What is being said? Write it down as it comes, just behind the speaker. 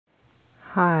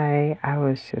Hi, I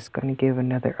was just going to give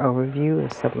another overview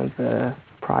of some of the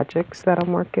projects that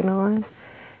I'm working on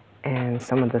and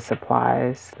some of the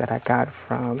supplies that I got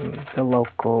from the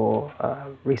local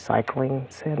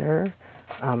recycling center,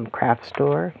 craft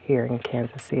store here in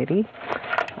Kansas City.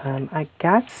 I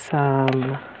got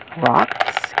some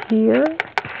rocks here,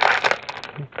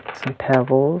 some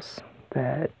pebbles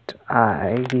that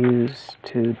I use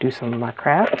to do some of my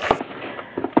crafts.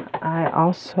 I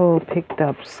also picked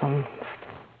up some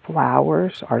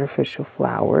flowers, artificial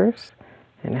flowers,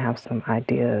 and have some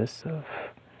ideas of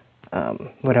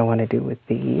what I want to do with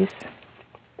these.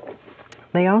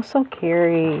 They also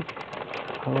carry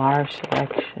a large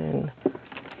selection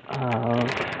of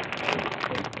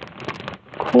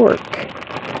cork,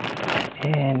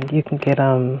 and you can get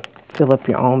them, fill up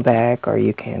your own bag, or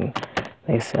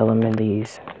they sell them in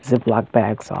these Ziploc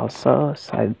bags also.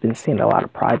 So I've been seeing a lot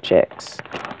of projects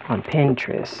on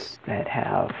Pinterest that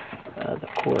have the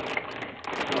cork.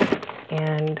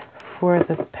 And for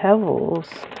the pebbles,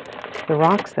 the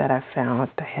rocks that I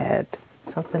found, I had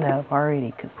something that I've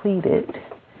already completed,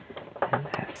 and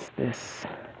that's this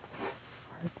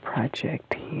art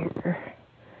project here.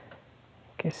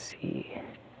 You can see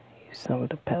some of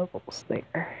the pebbles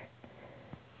there.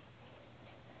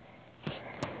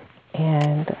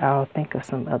 And I'll think of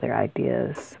some other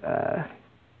ideas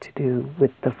to do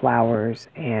with the flowers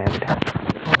and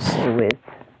also with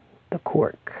the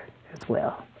cork as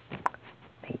well.